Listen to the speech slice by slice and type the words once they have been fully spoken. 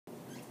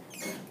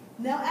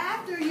Now,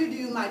 after you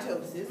do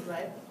mitosis,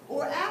 right,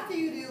 or after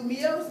you do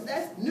meiosis,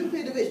 that's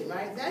nuclear division,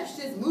 right? That's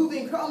just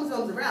moving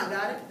chromosomes around,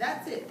 got it?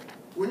 That's it.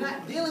 We're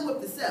not dealing with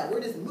the cell.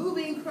 We're just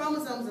moving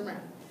chromosomes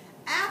around.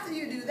 After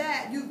you do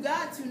that, you've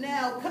got to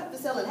now cut the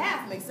cell in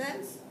half, make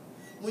sense?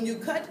 When you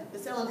cut the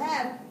cell in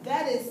half,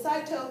 that is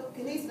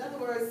cytokinesis. In other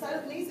words,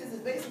 cytokinesis is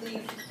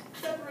basically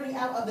separating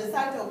out of the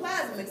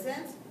cytoplasm, make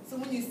sense? So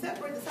when you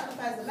separate the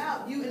cytoplasm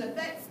out, you in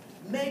effect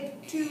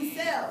make two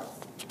cells.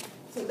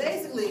 So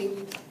basically,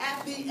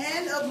 at the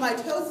end of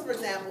mitosis, for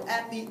example,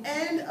 at the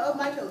end of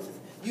mitosis,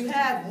 you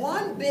have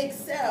one big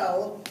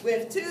cell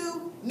with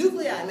two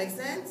nuclei, make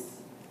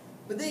sense?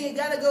 But then you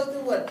got to go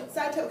through what?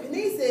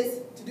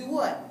 Cytokinesis to do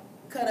what?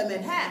 Cut them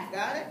in half,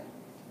 got it?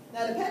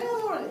 Now, depending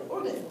on the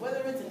organism,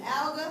 whether it's an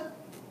alga,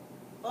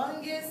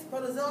 fungus,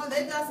 protozoan,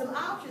 they've got some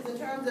options in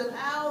terms of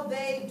how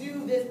they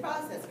do this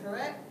process,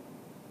 correct?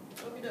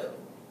 What we do?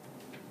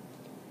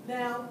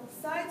 Now,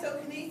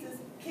 cytokinesis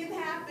can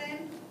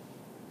happen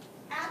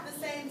at the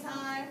same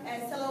time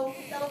as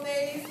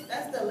telophase.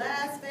 That's the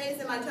last phase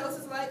in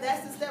mitosis, right?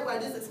 That's the step where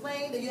I just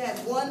explained that you have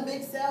one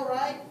big cell,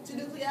 right? Two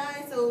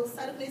nuclei, so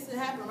cytokinesis can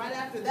happen right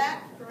after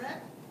that,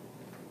 correct?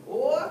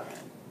 Or,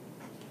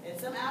 in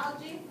some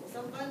algae, or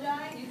some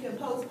fungi, you can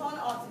postpone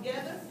it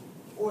altogether,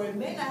 or it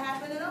may not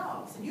happen at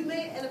all. So you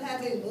may end up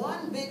having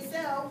one big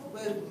cell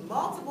with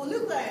multiple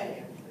nuclei in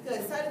there,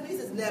 because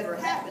cytokinesis never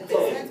happened.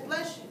 Makes sense?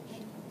 Bless you.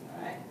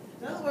 All right?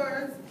 In other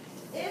words,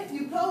 if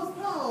you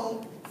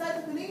postpone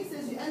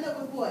cytokinesis, you end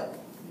up with what?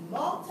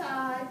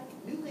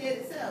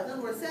 Multi-nucleated cells. In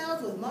other words,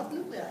 cells with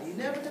multiple nuclei. You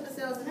never cut the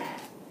cells in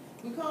half.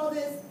 We call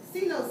this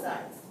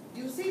xenocytes.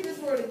 You'll see this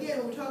word again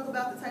when we talk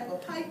about the type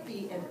of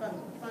hyphae and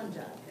fungi.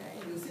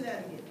 Okay? You'll see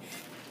that again.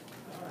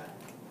 All right.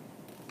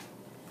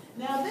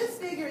 Now this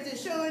figure is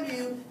just showing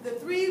you the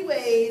three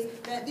ways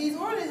that these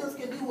organisms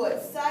can do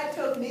what?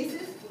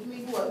 Cytokinesis, which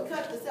means what?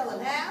 Cut the cell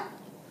in half.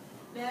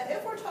 Now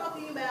if we're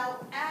talking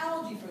about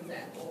algae, for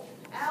example,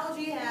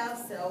 algae have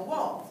cell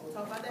walls. We'll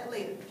talk about that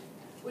later.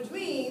 Which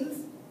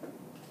means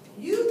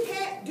you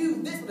can't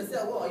do this with a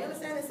cell wall. You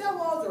understand? The cell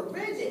walls are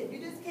rigid. You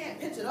just can't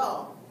pinch it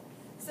off.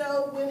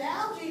 So when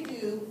algae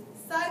do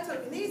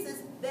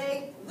cytokinesis,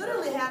 they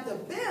literally have to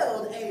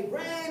build a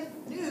brand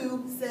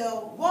new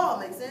cell wall.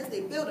 Makes sense?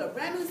 They build a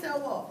brand new cell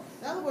wall.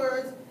 In other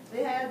words,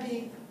 they have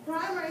the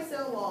primary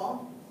cell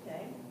wall.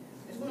 Okay,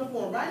 it's going to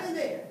form right in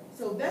there.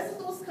 So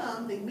vesicles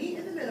come, they meet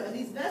in the middle, and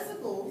these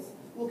vesicles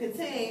will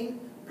contain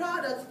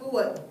products for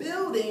what?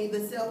 Building the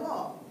cell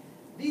wall.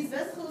 These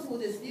vesicles will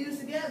just fuse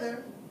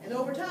together, and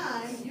over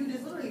time, you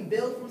just literally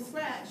build from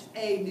scratch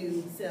a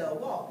new cell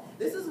wall.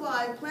 This is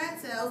why plant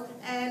cells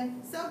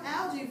and some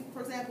algae,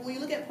 for example, when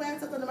you look at plant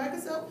cells under the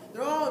microscope,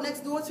 they're all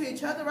next door to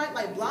each other, right,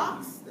 like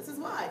blocks. This is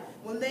why.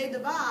 When they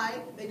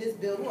divide, they just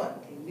build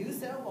what? A new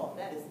cell wall.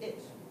 That is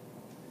it.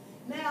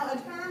 Now,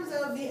 in terms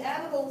of the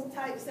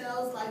animal-type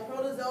cells like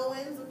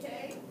protozoans,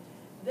 okay,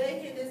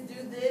 they can just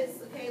do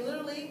this, okay,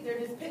 literally, they're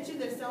just pinching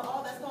their cell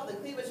wall. That's called the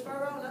cleavage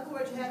furrow. In other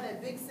words, you have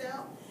that big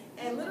cell,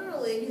 and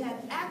literally, you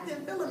have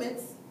actin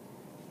filaments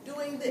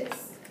doing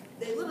this.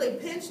 They literally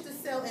pinch the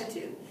cell in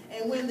two.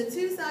 And when the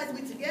two sides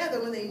meet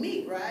together, when they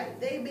meet, right,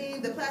 they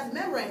being the plasma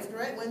membranes,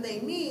 correct? When they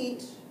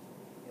meet,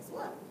 guess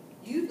what?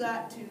 You've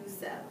got two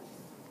cells.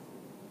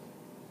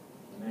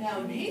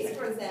 Now, yeast,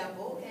 for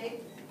example,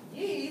 okay,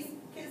 yeast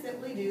can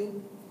simply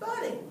do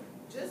budding,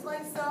 just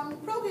like some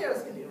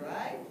prokaryotes can do,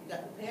 right? You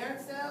got the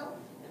parent cell,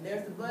 and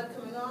there's the bud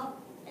coming off,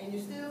 and you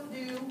still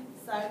do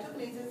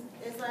cytokinesis.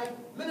 It's like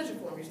miniature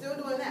form. You're still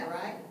doing that,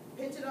 right?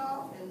 Pinch it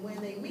off, and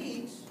when they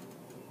meet,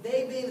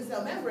 they being the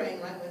cell membrane,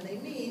 right? When they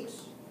meet,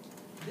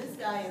 this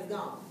guy is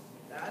gone.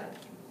 Got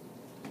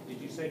it?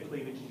 Did you say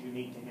cleavage is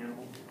unique to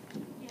animals?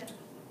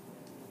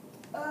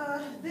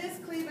 Yeah. This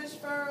cleavage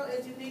furrow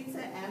is unique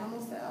to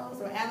animal cells,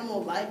 or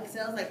animal-like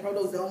cells, like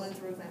protozoans,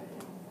 for example.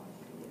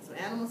 So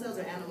animal cells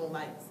are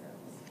animal-like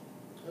cells.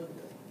 Really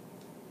good.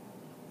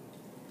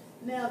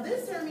 Now,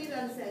 this term you need to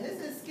understand. This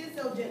is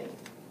schizogeny.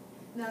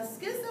 Now,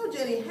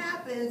 schizogeny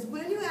happens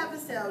when you have a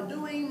cell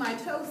doing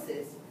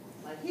mitosis,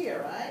 like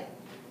here, right?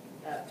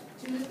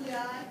 Two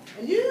nuclei.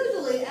 And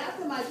usually,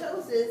 after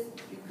mitosis,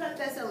 you cut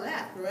that cell in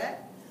half,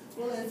 correct?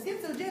 Well, in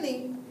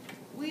schizogeny,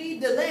 we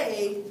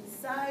delay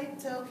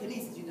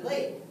cytokinesis. You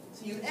delay it.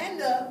 So you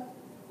end up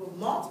with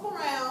multiple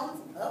rounds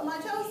of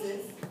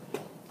mitosis,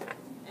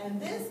 and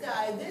this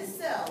guy, this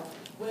cell,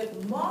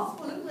 with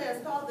multiple nuclei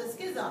is called the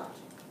schizont.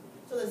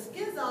 So the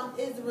schizont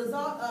is the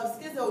result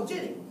of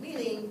schizogeny,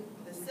 meaning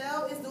the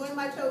cell is doing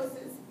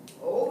mitosis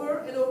over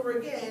and over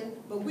again,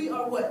 but we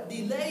are what?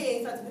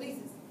 Delaying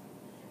cytokinesis.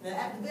 Now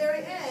at the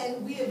very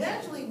end, we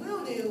eventually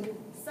will do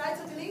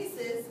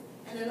cytokinesis,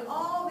 and then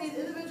all these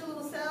individual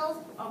little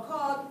cells are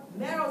called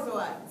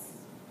merozoites.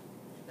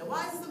 Now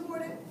why is this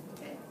important?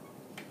 Okay.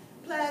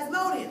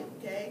 Plasmodium,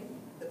 okay,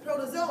 the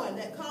protozoan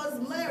that causes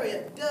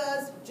malaria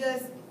does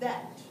just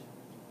that.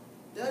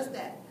 Does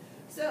that.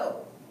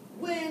 So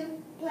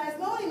when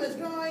Plasmodium is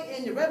growing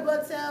in your red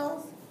blood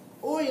cells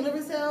or your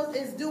liver cells,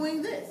 it's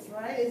doing this,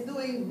 right? It's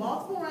doing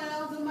multiple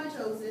rounds of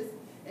mitosis,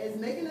 it's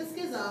making a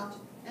schizont,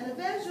 and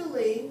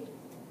eventually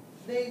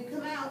they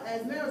come out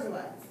as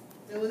merozoites.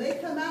 So when they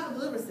come out of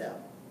the liver cell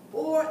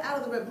or out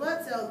of the red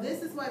blood cell,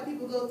 this is why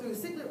people go through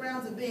cyclic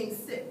rounds of being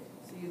sick.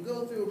 So you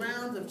go through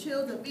rounds of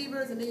chills and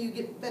fevers, and then you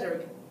get better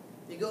again.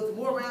 You go through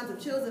more rounds of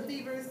chills and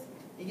fevers,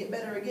 you get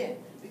better again.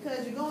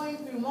 Because you're going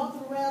through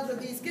multiple rounds of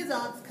these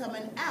schizonts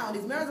coming out,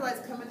 these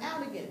merozoites coming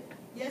out again.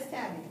 Yes,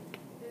 Tabby?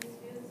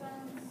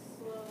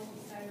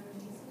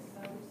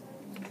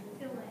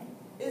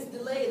 It's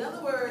delayed. In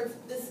other words,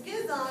 the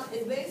schizont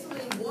is basically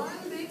one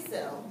big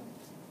cell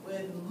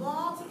with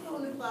multiple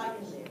nuclei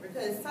in there,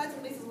 because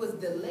cytokinesis was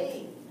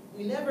delayed.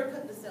 We never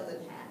cut the cell in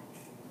half.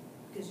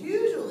 Because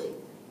usually,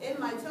 in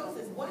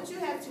mitosis, once you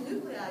have two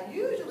nuclei,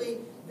 usually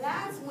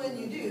that's when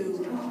you do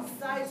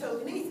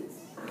cytokinesis.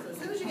 So as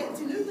soon as you get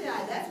two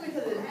nuclei, that's when you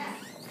cut it in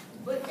half.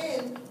 But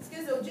in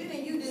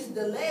schizogenia, you just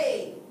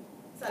delay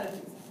cytokinesis.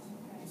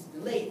 You just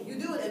delay it. You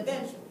do it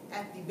eventually,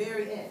 at the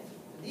very end.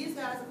 These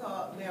guys are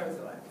called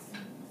merozoites.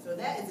 So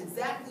that is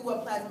exactly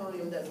what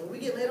Plasmodium does. When we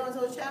get later on to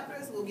those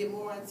chapters, we'll get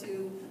more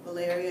into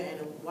malaria and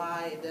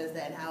why it does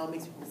that and how it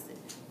makes people sick.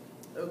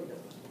 Okay.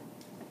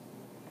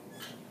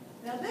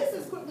 Now this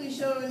is quickly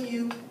showing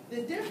you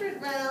the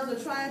different rounds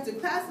of trying to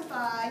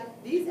classify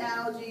these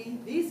algae,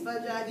 these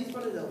fungi, these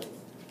protozoans.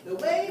 The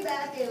way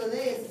back in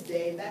Linnaeus'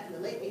 day, back in the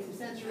late 18th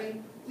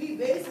century, we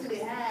basically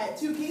had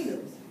two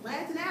kingdoms,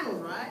 plants and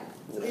animals, right?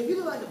 So if you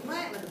look like a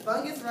plant, like a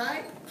fungus,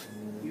 right,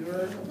 you're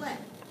a plant.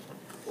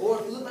 Or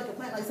if you look like a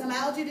plant, like some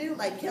algae do,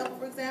 like kelp,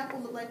 for example,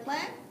 look like a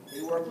plant,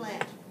 you were a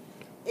plant.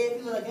 If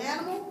you look like an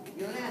animal,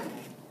 you're an animal.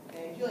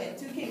 Okay? If you only have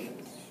two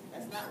kingdoms,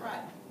 that's not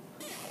right.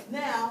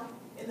 Now,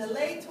 in the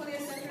late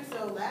 20th century,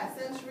 so last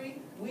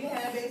century, we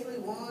had basically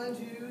 1,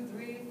 2,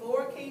 3,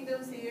 4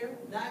 kingdoms here,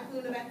 not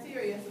including the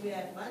bacteria. So we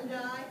had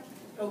fungi,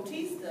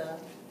 protista,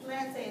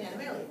 plantae, and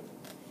animalia.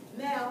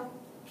 Now,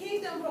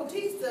 kingdom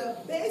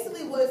protista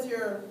basically was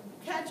your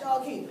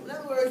catch-all kingdom. In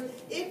other words,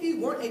 if you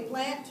weren't a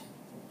plant,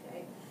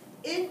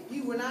 if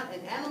you were not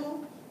an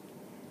animal,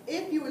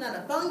 if you were not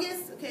a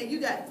fungus, okay, you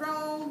got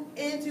thrown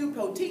into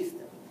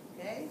protista,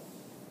 okay?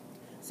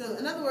 So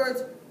in other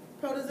words,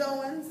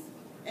 protozoans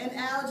and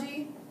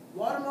algae,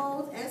 water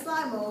molds and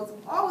slime molds,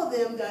 all of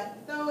them got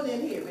thrown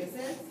in here, make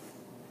sense?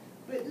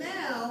 But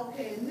now,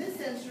 okay, in this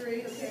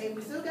century, okay,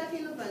 we still got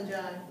kingdom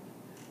fungi,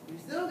 we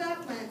still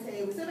got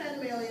plantae, we still got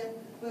animalia,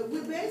 but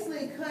we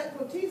basically cut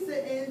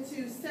protista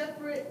into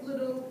separate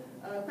little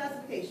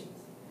classifications.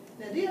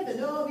 Now, do you have to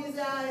know all these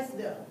guys?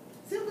 No.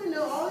 Simply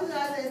know all these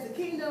guys as the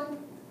kingdom,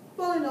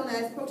 formerly known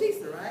as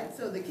protista, right?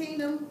 So the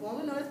kingdom,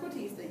 formerly known as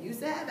protista,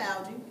 used to have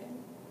algae, okay?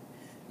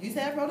 Used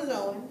to have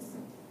protozoans,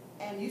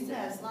 and used to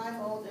have slime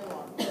molds and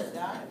water molds.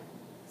 Got it?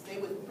 Stay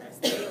with me, friends.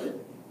 Stay with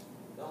me.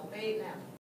 Don't fade now.